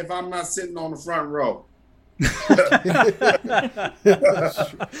if I'm not sitting on the front row.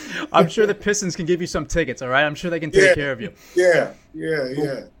 I'm sure the Pistons can give you some tickets, all right? I'm sure they can take care of you. Yeah.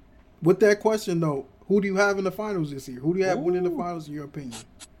 With that question, though, who do you have in the finals this year? Who do you have winning the finals, in your opinion?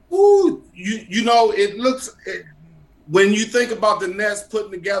 Ooh, it looks when you think about the Nets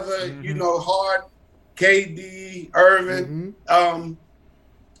putting together, Hart, KD, Irvin.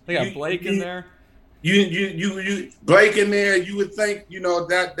 They got Blake in there. You Blake in there. You would think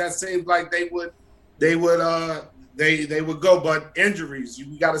that seems like they would go, but injuries.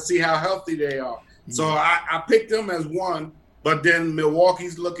 You got to see how healthy they are. So I picked them as one, but then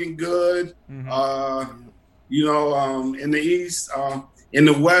Milwaukee's looking good. In the East, in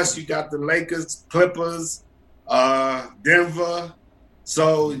the West, you got the Lakers, Clippers, Denver.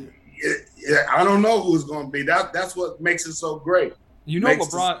 So I don't know who's going to be. That's what makes it so great.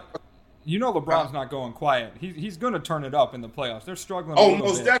 LeBron's not going quiet. He's going to turn it up in the playoffs. They're struggling. Oh,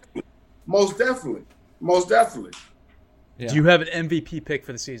 most definitely. Yeah. Do you have an MVP pick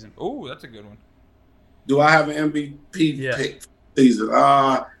for the season? Oh, that's a good one. Do I have an MVP pick for the season?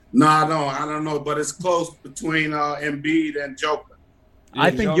 No, I don't know, but it's close between Embiid and Joker. I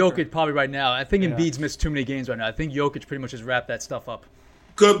think Jokic probably right now. I think Embiid's missed too many games right now. I think Jokic pretty much has wrapped that stuff up.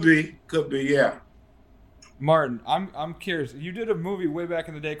 Could be, yeah. Martin, I'm curious. You did a movie way back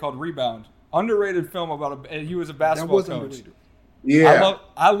in the day called Rebound. Underrated film about he was a basketball coach. Underrated. Yeah.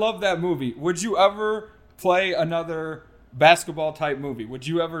 I love that movie. Would you ever play another basketball type movie. Would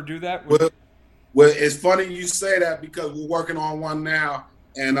you ever do that? Well, it's funny you say that because we're working on one now,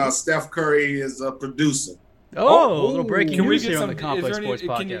 and Steph Curry is a producer. Oh, a little breaking Can we news get here some? on the Complex Sports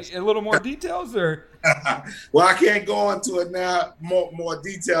Podcast. A little more details, or? Well, I can't go into it now, more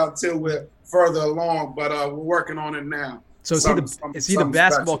detail until we're further along, but we're working on it now. So is he the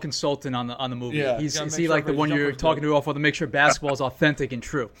basketball consultant on the movie? Yeah, is he like the one you're talking to off to make sure basketball is authentic and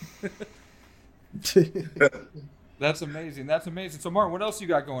true? That's amazing. That's amazing. So, Martin, what else you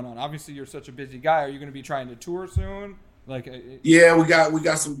got going on? Obviously, you're such a busy guy. Are you going to be trying to tour soon? Yeah, we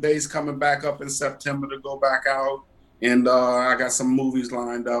got some days coming back up in September to go back out, and I got some movies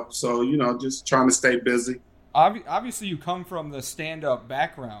lined up. So just trying to stay busy. Obviously, you come from the stand-up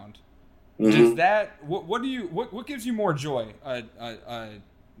background. Mm-hmm. Does that what gives you more joy?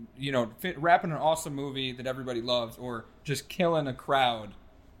 Rapping an awesome movie that everybody loves, or just killing a crowd,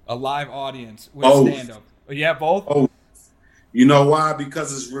 a live audience with stand-up? Yeah, both. Oh, you know why?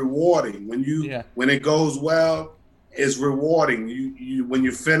 Because it's rewarding when it goes well. It's rewarding. You when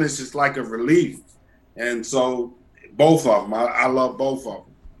you finish, it's like a relief, and so both of them. I love both of them.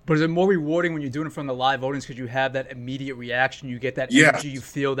 But is it more rewarding when you're doing it from the live audience because you have that immediate reaction, you get that energy, you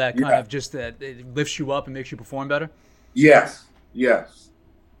feel that kind of just that it lifts you up and makes you perform better? Yes.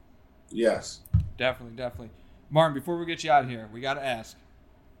 Definitely. Martin, before we get you out of here, we got to ask,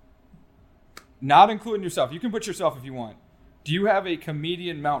 not including yourself, you can put yourself if you want, do you have a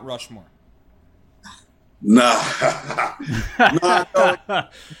comedian Mount Rushmore? Nah. I don't.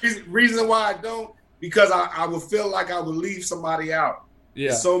 Reason why I don't, because I would feel like I would leave somebody out.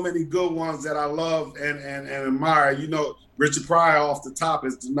 Yeah. There's so many good ones that I love and admire. Richard Pryor off the top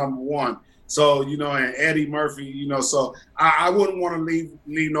is the number one. So, and Eddie Murphy, so I wouldn't want to leave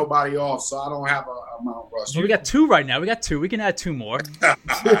nobody off. So I don't have a Mount Rushmore. Well, we got two right now. We got two. We can add two more.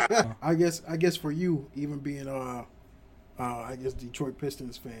 I guess for you, even being Detroit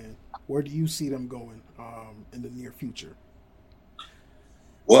Pistons fan, where do you see them going in the near future?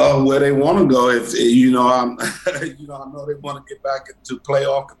 Well, where they want to go, if I know they want to get back into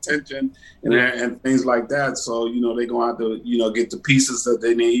playoff contention and things like that. So they're gonna have to get the pieces that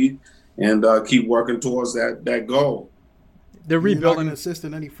they need and keep working towards that goal. They're rebuilding. Assist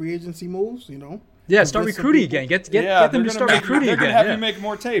in any free agency moves, Yeah, start recruiting again. Get them to start recruiting again. They're gonna have you make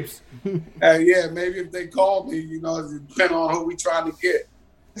more tapes. Maybe if they call me, it depends on who we trying to get.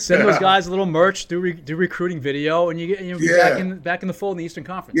 Send those guys a little merch, do recruiting video, and you get back in the fold in the Eastern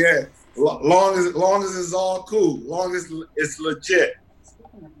Conference. Yeah, long as it's all cool, long as it's legit.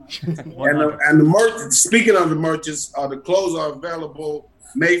 and the merch. Speaking of the merches, the clothes are available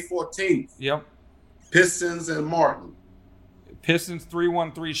May 14th. Yep. Pistons and Martin.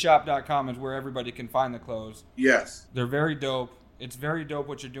 Pistons313shop.com is where everybody can find the clothes. Yes. They're very dope. It's very dope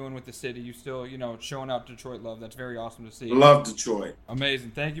what you're doing with the city. You still, showing out Detroit love. That's very awesome to see. Love Detroit.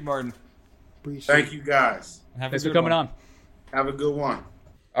 Amazing. Thank you, Martin. Thank you, guys. Thanks for coming on. Have a good one.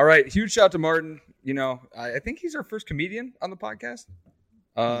 All right. Huge shout out to Martin. I think he's our first comedian on the podcast.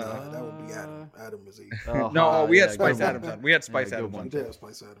 That would be Adam. Adam is we had Spice Adams on. We had Spice Adams on. Yeah,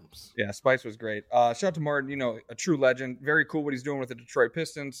 Spice Adams. Yeah, Spice was great. Shout out to Martin. A true legend. Very cool what he's doing with the Detroit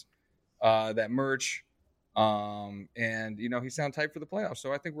Pistons. That merch. And he sounds hyped for the playoffs.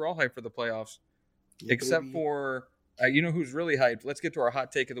 So I think we're all hyped for the playoffs, except for who's really hyped. Let's get to our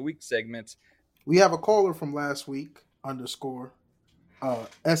hot take of the week segment. We have a caller from last week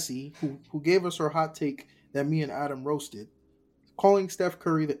Essie who gave us her hot take that me and Adam roasted, calling Steph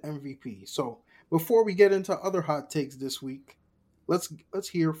Curry the MVP. So before we get into other hot takes this week, let's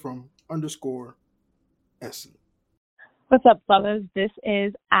hear from Essie. What's up, fellas? This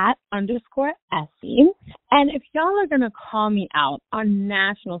is @_Essie. And if y'all are going to call me out on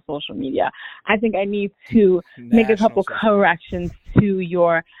national social media, I think I need to make a couple corrections to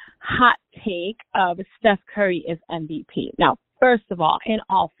your hot take of Steph Curry is MVP. Now, first of all, in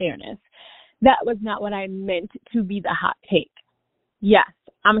all fairness, that was not what I meant to be the hot take. Yes,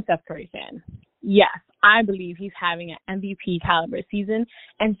 I'm a Steph Curry fan. Yes, I believe he's having an MVP caliber season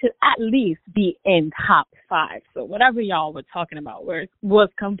and should at least be in top 5. So whatever y'all were talking about was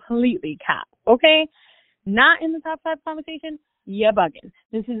completely cap. Okay? Not in the top 5 conversation? You're bugging.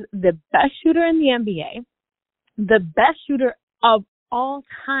 This is the best shooter in the NBA, the best shooter of all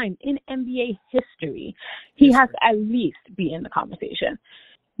time in NBA history. He has to at least be in the conversation.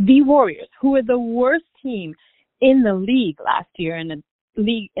 The Warriors, who were the worst team in the league last year in a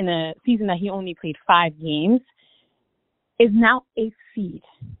season that he only played 5 games, is now a seed.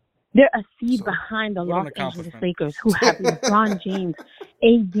 They're a seed behind the Los Angeles Lakers, who have LeBron James,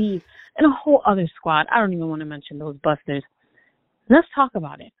 AD, and a whole other squad. I don't even want to mention those busters. Let's talk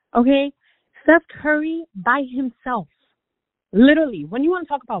about it, okay? Steph Curry by himself literally, when you want to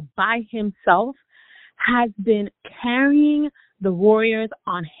talk about by himself, has been carrying the Warriors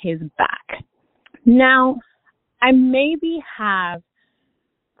on his back. Now, I maybe have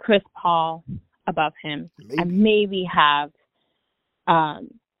Chris Paul above him. I maybe have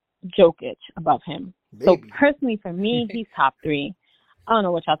Jokic above him. Maybe. So personally, for me, he's top 3. I don't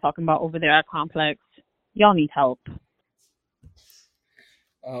know what y'all talking about over there at Complex. Y'all need help.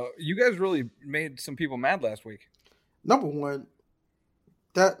 You guys really made some people mad last week. Number one,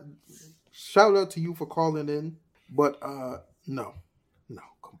 that shout out to you for calling in, but no,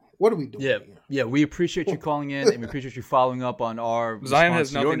 come on. What are we doing here? Yeah, we appreciate you calling in, and we appreciate you following up on our Zion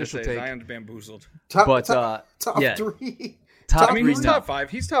has nothing to say. Take. Zion's bamboozled. Top 3. I mean, he's top 5.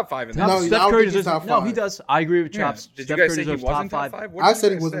 He's top 5 in that. No, Steph Curry deserves top 5. No, he does. I agree with Chops. Did Steph you guys Curry say he wasn't top 5? I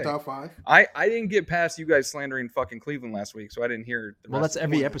said he wasn't top 5. I didn't get past you guys slandering fucking Cleveland last week, so I didn't hear the rest. Well, that's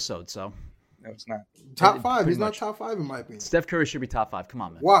every episode, so. No, it's not. Top 5. He's not top 5 in my opinion. Steph Curry should be top 5. Come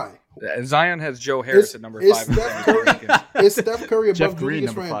on, man. Why? Zion has Joe Harris at number 5. Is Steph Curry above Jeff Green,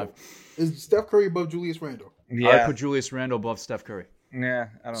 Julius number Randle? 5. Is Steph Curry above Julius Randle? Yeah. I would put Julius Randle above Steph Curry. Yeah,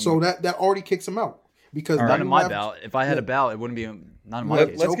 I don't know. So that already kicks him out. Because not in my ballot. If I had a ballot, it wouldn't be not in my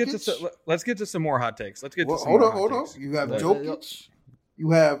case. Let's get to some more hot takes. Hold on. You have Jokic,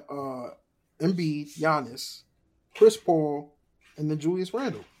 you have Embiid, Giannis, Chris Paul, and then Julius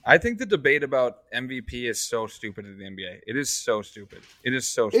Randle. I think the debate about MVP is so stupid in the NBA. It is so stupid. It is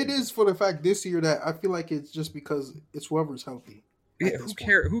so stupid. It is for the fact this year that I feel like it's just because it's whoever's healthy. Yeah,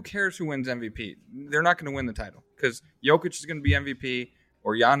 who cares who wins MVP? They're not going to win the title because Jokic is going to be MVP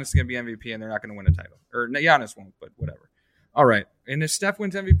or Giannis is going to be MVP and they're not going to win a title. Or Giannis won't, but whatever. All right. And if Steph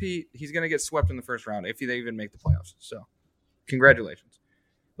wins MVP, he's going to get swept in the first round if they even make the playoffs. So, congratulations.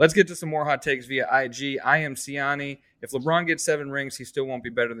 Let's get to some more hot takes via IG. I am Siani. If LeBron gets 7 rings, he still won't be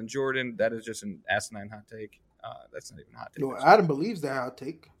better than Jordan. That is just an asinine hot take. That's not even a hot take. No, Adam believes that hot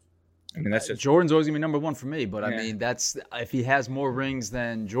take. I mean, that's just Jordan's always gonna be number 1 for me, but I mean, that's if he has more rings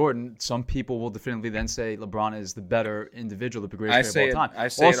than Jordan, some people will definitively then say LeBron is the better individual, the greatest player of all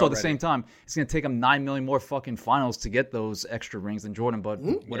time. Also, at the same time, it's gonna take him 9 million more fucking finals to get those extra rings than Jordan, but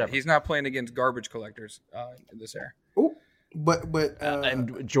whatever. Yeah, he's not playing against garbage collectors in this era. Oh, but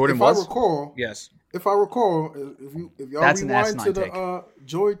and Jordan if was. I recall, yes. If I recall, if y'all that's rewind to the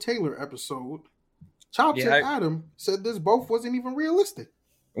Joy Taylor episode, Chops and Adam said this both wasn't even realistic.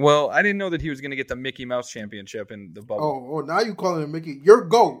 Well, I didn't know that he was going to get the Mickey Mouse championship in the bubble. Oh, now you calling him Mickey? You're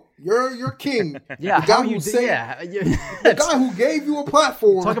GOAT. You're king. Yeah, the guy the guy who gave you a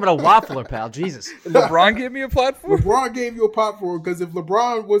platform. Talk about a waffler, pal. Jesus. LeBron gave me a platform? LeBron gave you a platform because if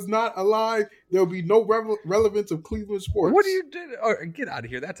LeBron was not alive, there would be no relevance of Cleveland sports. What do you do? Oh, get out of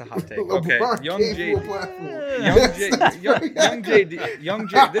here. That's a hot take. Okay. Young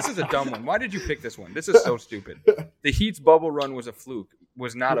JD. This is a dumb one. Why did you pick this one? This is so stupid. The Heat's bubble run was a fluke.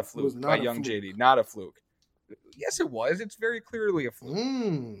 Was not a fluke by Young JD. Not a fluke. Yes, it was. It's very clearly a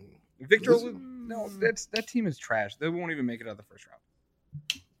fluke. Victor, no, that team is trash. They won't even make it out of the first round.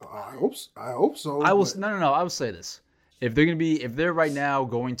 I hope so. I will. No. I will say this: if they're right now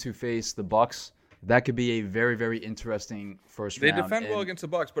going to face the Bucks, that could be a very, very interesting first round. They defend well against the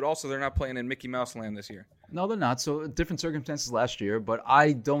Bucks, but also they're not playing in Mickey Mouse land this year. No, they're not. So different circumstances last year, but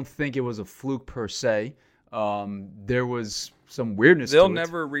I don't think it was a fluke per se. There was some weirdness. They'll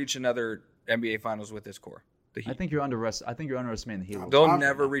never reach another NBA Finals with this core. I think you're underestimating the Heat. They'll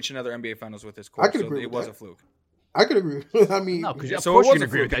never reach another NBA Finals with this core. I could agree it was a fluke. I could agree. I mean, no, because so it was a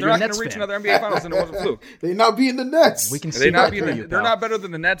fluke. They're not going to reach another NBA Finals, and it was a fluke. They not beating the Nets. We can see that. They're not better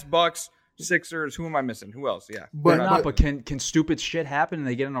than the Nets, Bucks, Sixers. Who am I missing? Who else? Yeah, but can stupid shit happen and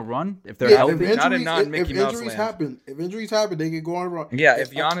they get on a run if they're healthy? If injuries happen, they can go on a run. Yeah,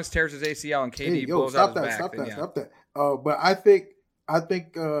 if Giannis tears his ACL and KD blows out his back, stop that. But I think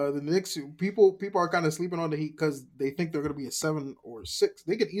the Knicks people are kind of sleeping on the Heat because they think they're going to be a 7 or 6.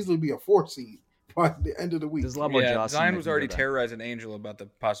 They could easily be a 4 seed by the end of the week. There's a lot more Zion was already terrorizing Angel about the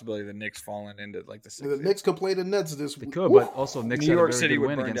possibility of the Knicks falling into like the 6th. The Knicks could play the Nets this week. They could, but also Knicks New had York a very City good would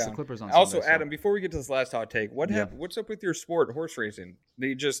win burn against down. the Clippers on Also, Sunday, Adam, before we get to this last hot take, what's up with your sport, horse racing?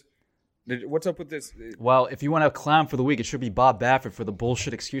 What's up with this? Well, if you want a clown for the week, it should be Bob Baffert for the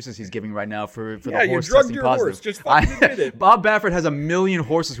bullshit excuses he's giving right now for the horse testing positive. Horse. Just fucking admit it. Bob Baffert has 1 million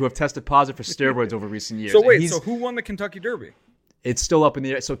horses who have tested positive for steroids over recent years. So wait, so who won the Kentucky Derby? It's still up in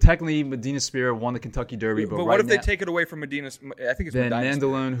the air. So technically, Medina Spirit won the Kentucky Derby. But what if they take it away from Medina? I think it's then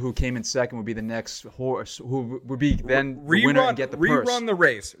Mandaloun, who came in second, would be the next horse, who would be then the winner and get the purse. Rerun the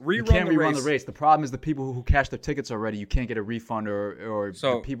race. You can't rerun the race. The problem is the people who cashed their tickets already, you can't get a refund or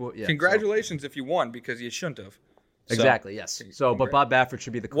so the people. Yeah, congratulations if you won because you shouldn't have. Exactly. Yes. So, but Bob Baffert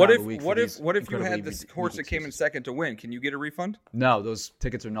should be the clown What of if the week. what if you had this horse that came in second to win? Can you get a refund? No, those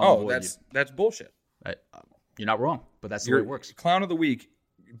tickets are null and void. That's bullshit. You're not wrong, but that's the way it works. Clown of the week,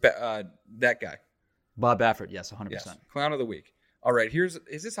 that guy. Bob Baffert, yes, 100%. Yes, clown of the week. All right, how is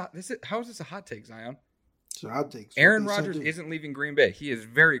this a hot take, Zion? It's a hot take. Aaron Rodgers isn't leaving Green Bay. He is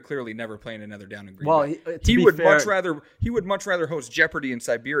very clearly never playing another down in Green Bay. Well, he would much rather host Jeopardy in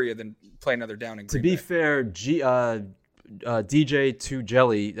Siberia than play another down in Green Bay. To be fair, DJ to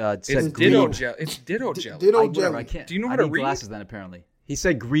Jelly it's said Ditto Jelly. It's Ditto Jelly. Ditto Jelly. I can't. Do you know how I to need read? glasses then, apparently. He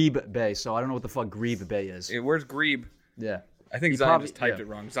said Grebe Bay, so I don't know what the fuck Grebe Bay is. Where's Grebe? Yeah. I think Zion just typed it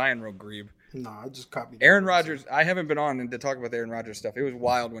wrong. Zion wrote Grebe. No, I just copied Aaron Rodgers. I haven't been on to talk about the Aaron Rodgers stuff. It was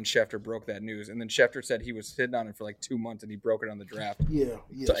wild when Schefter broke that news, and then Schefter said he was sitting on it for like 2 months, and he broke it on the draft. Yeah.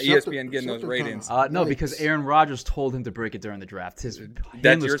 So ESPN getting those ratings. No, because Aaron Rodgers told him to break it during the draft. That's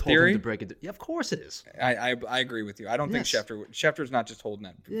your theory? Him to break it. Yeah, of course it is. I agree with you. I don't think Schefter's not just holding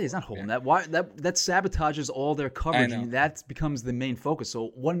that. Yeah, he's not holding that. Why that sabotages all their coverage, and that becomes the main focus.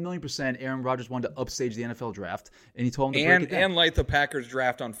 So 1,000,000% Aaron Rodgers wanted to upstage the NFL draft, and he told him to break it down. And light the Packers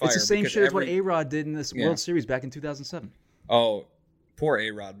draft on fire. It's the same shit as what A-Rod did in this World Series back in 2007. Oh, poor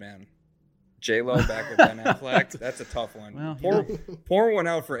A-Rod, man. J-Lo back with Ben Affleck. That's a tough one. Well, pour one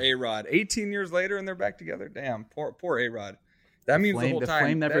out for A-Rod. 18 years later and they're back together. Damn, poor A-Rod. That means the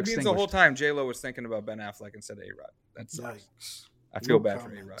whole time J-Lo was thinking about Ben Affleck instead of A-Rod. That sucks. I feel bad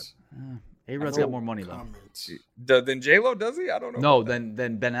for A-Rod. A-Rod's got more money though. Than J-Lo, does he? I don't know. No,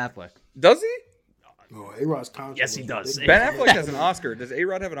 than Ben Affleck. Does he? No, A-Rod's contract. Yes, he does. Ben Affleck has an Oscar. Does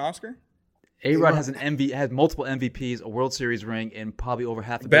A-Rod have an Oscar? A-Rod has multiple MVPs, a World Series ring, and probably over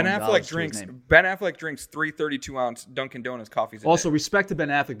 $500 Ben million Affleck drinks 3 32-ounce Dunkin' Donuts coffees. Also, respect to Ben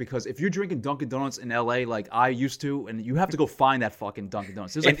Affleck, because if you're drinking Dunkin' Donuts in LA like I used to, and you have to go find that fucking Dunkin'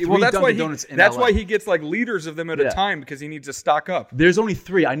 Donuts. There's like three Dunkin' Donuts in LA. That's why he gets like liters of them at a time, because he needs to stock up. There's only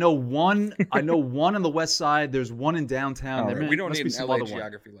 3. I know one. I know one on the west side. There's one in downtown. Right. We don't need an LA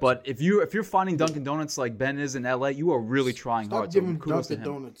geography lesson. But if you're finding Dunkin' Donuts like Ben is in LA, you are really trying hard. Stop giving Dunkin'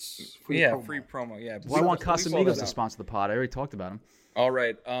 Donuts free promo. Free promo. Yeah. Well, I want Casamigos to sponsor the pod. I already talked about him. All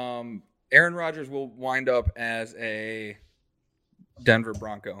right. Aaron Rodgers will wind up as a Denver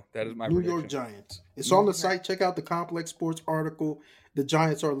Bronco. That is my prediction. New York Giants. It's on the site. Check out the Complex Sports article. The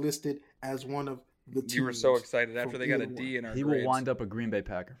Giants are listed as one of the teams. You were so excited after they got a D in our grades. Will wind up a Green Bay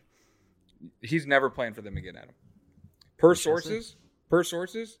Packer. He's never playing for them again, Adam. Per sources,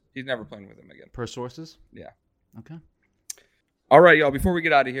 he's never playing with them again. Per sources? Yeah. Okay. All right, y'all. Before we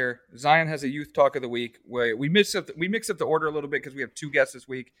get out of here, Zion has a youth talk of the week. We mix up the order a little bit because we have 2 guests this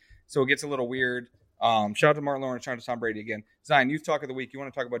week, so it gets a little weird. Shout out to Martin Lawrence, shout out to Tom Brady again. Zion, youth talk of the week. You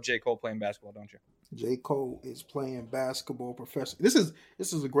want to talk about J. Cole playing basketball, don't you? J. Cole is playing basketball professionally.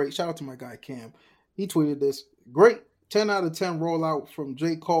 This is a great shout out to my guy Cam. He tweeted this great 10 out of 10 rollout from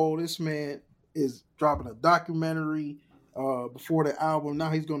J. Cole. This man is dropping a documentary before the album. Now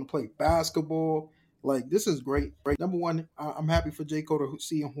he's going to play basketball. Like, this is great. Number one, I'm happy for J. Cole to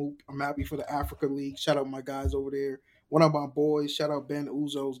see him hoop. I'm happy for the Africa League. Shout out my guys over there. One of my boys, shout out Ben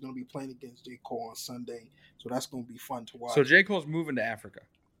Uzo, is going to be playing against J. Cole on Sunday. So that's going to be fun to watch. So J. Cole's moving to Africa?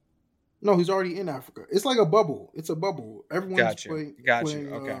 No, he's already in Africa. It's like a bubble. It's a bubble. Everyone's playing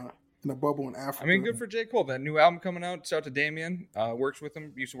okay. In a bubble in Africa. I mean, good for J. Cole. That new album coming out. Shout out to Damien. Works with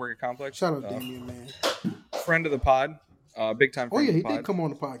him. Used to work at Complex. Shout out Damien, man. Friend of the pod. Big time. Oh yeah, he did come on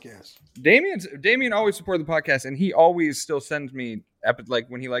the podcast. Damien always supported the podcast, and he always still sends me like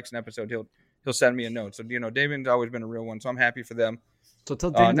when he likes an episode, he'll send me a note. So Damien's always been a real one. So I'm happy for them. So tell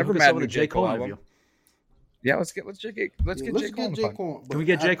Damien never met with a J. Cole interview. Yeah, let's get J. Cole. Can we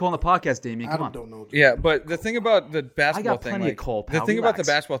get J. Cole on the podcast, Damien? Come on. Don't know. Yeah, but the thing about the basketball thing, plenty of Cole, pal. The thing about the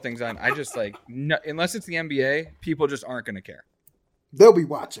basketball things, I just unless it's the NBA, people just aren't going to care. They'll be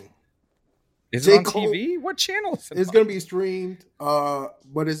watching. Is it on TV? What channel is it? It's going to be streamed,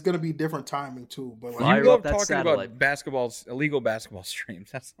 but it's going to be different timing too. But you love talking about illegal basketball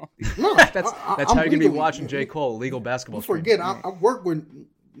streams. That's all. No, that's how you're going to be watching J. Cole, illegal basketball. You forget, I work with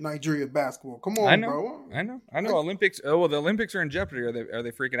Nigeria basketball. Come on, bro. I know. Olympics. Oh, well, the Olympics are in jeopardy. Are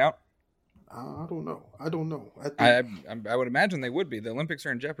they freaking out? I don't know. I would imagine they would be. The Olympics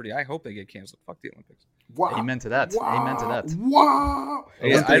are in jeopardy. I hope they get canceled. Fuck the Olympics. Wow. Amen to that. Wow. Amen to that. Wow.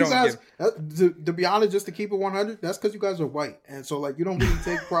 Yeah, I don't to be honest, just to keep it 100, that's because you guys are white, and so like you don't really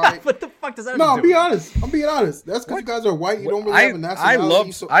take pride. What the fuck does that? No, I'm being honest. That's because you guys are white. You don't really have a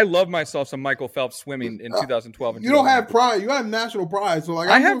nationality. I love myself some Michael Phelps swimming in 2012. You don't have pride. You have national pride. So like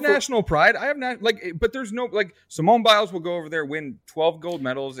I have national pride. I have but there's no Simone Biles will go over there, win 12 gold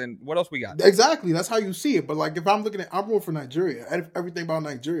medals, and what else we got? Exactly. That's how you see it. But like if I'm rooting for Nigeria, everything about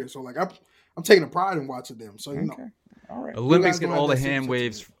Nigeria. So like I'm taking a pride in watching them. So All right. Olympics get all the hand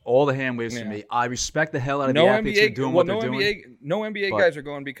waves from me. I respect the hell out of the athletes who are doing what they're doing. No NBA guys are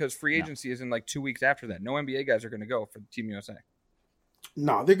going because free agency is in like 2 weeks after that. No NBA guys are going to go for Team USA.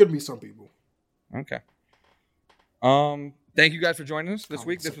 No, there could be some people. Okay. Thank you guys for joining us this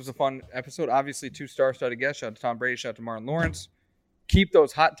week. This was a fun episode. Obviously, 2 star-studded guests. Shout out to Tom Brady. Shout out to Martin Lawrence. Keep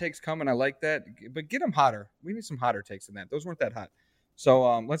those hot takes coming. I like that. But get them hotter. We need some hotter takes than that. Those weren't that hot.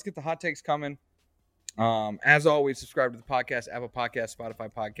 So let's get the hot takes coming. As always, subscribe to the podcast, Apple Podcasts, Spotify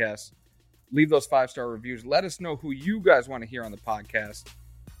Podcasts. Leave those 5-star reviews. Let us know who you guys want to hear on the podcast.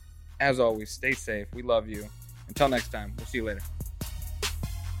 As always, stay safe. We love you. Until next time, we'll see you later.